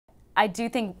I do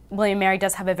think William & Mary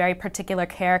does have a very particular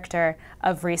character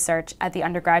of research at the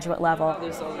undergraduate level.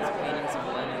 There's all these paintings of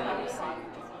Elena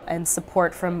and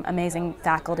support from amazing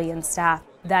faculty and staff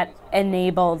that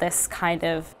enable this kind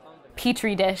of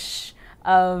petri dish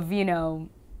of, you know,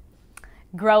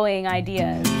 growing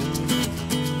ideas.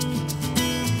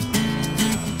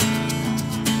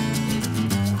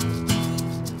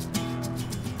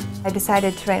 I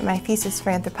decided to write my thesis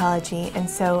for anthropology, and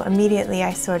so immediately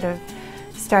I sort of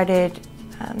started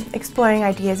exploring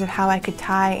ideas of how I could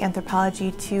tie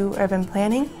anthropology to urban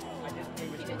planning.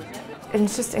 And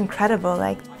it's just incredible,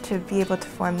 like, to be able to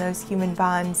form those human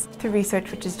bonds through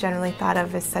research, which is generally thought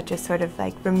of as such a sort of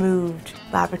like removed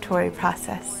laboratory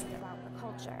process.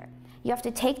 You have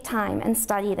to take time and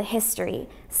study the history,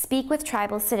 speak with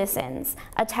tribal citizens,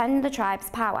 attend the tribe's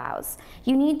powwows.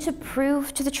 You need to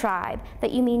prove to the tribe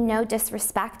that you mean no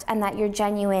disrespect and that you're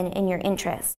genuine in your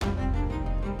interest.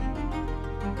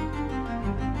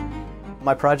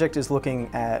 My project is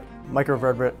looking at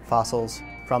microvertebrate fossils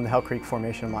from the Huettl Creek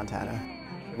Formation of Montana.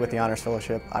 With the Honors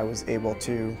Fellowship, I was able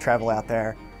to travel out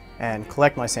there and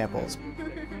collect my samples.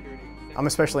 I'm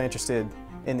especially interested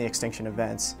in the extinction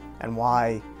events and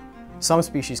why some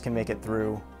species can make it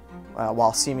through,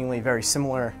 while seemingly very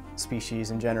similar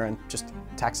species in genera and just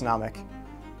taxonomic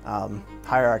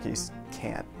hierarchies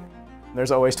can't. There's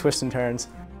always twists and turns,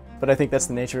 but I think that's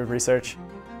the nature of research.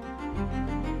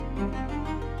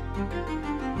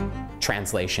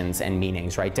 Translations and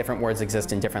meanings, right? Different words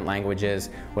exist in different languages.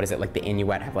 What is it, like the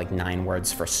Inuit have like 9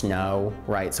 words for snow,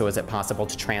 right? So is it possible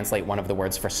to translate one of the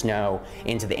words for snow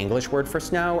into the English word for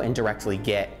snow and directly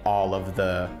get all of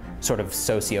the sort of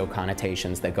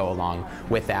socio-connotations that go along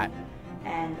with that?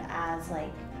 And as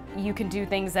like, you can do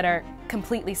things that are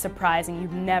completely surprising,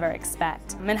 you'd never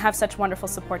expect, and have such wonderful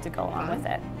support to go along with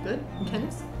it. Good.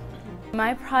 Candace?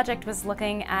 My project was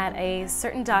looking at a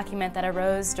certain document that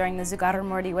arose during the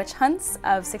Zugarramurdi witch hunts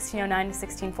of 1609 to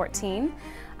 1614.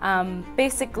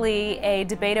 Basically, a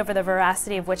debate over the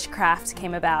veracity of witchcraft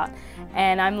came about,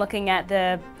 and I'm looking at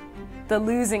the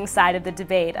losing side of the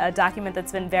debate, a document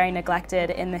that's been very neglected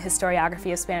in the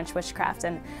historiography of Spanish witchcraft,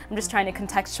 and I'm just trying to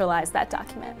contextualize that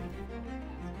document.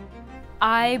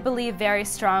 I believe very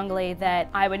strongly that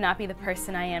I would not be the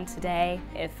person I am today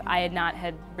if I had not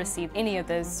had received any of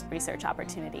those research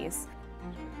opportunities.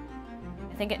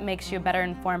 I think it makes you a better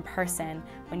informed person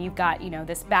when you've got, you know,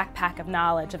 this backpack of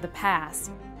knowledge of the past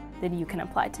that you can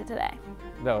apply to today.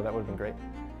 No, that would have been great.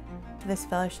 This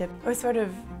fellowship was sort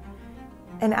of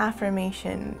an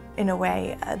affirmation, in a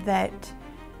way, that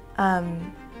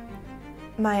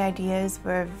my ideas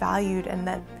were valued and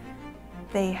that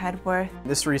they had worth.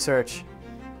 This research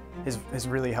has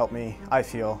really helped me, I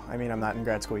feel. I mean, I'm not in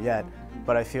grad school yet,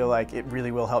 but I feel like it really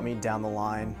will help me down the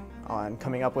line on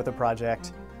coming up with a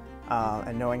project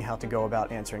and knowing how to go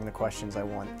about answering the questions I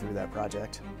want through that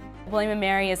project. William &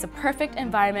 Mary is a perfect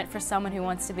environment for someone who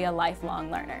wants to be a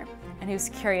lifelong learner and who's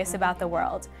curious about the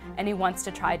world and who wants to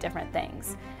try different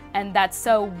things. And that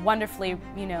so wonderfully,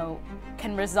 you know,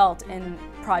 can result in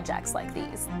projects like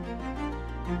these.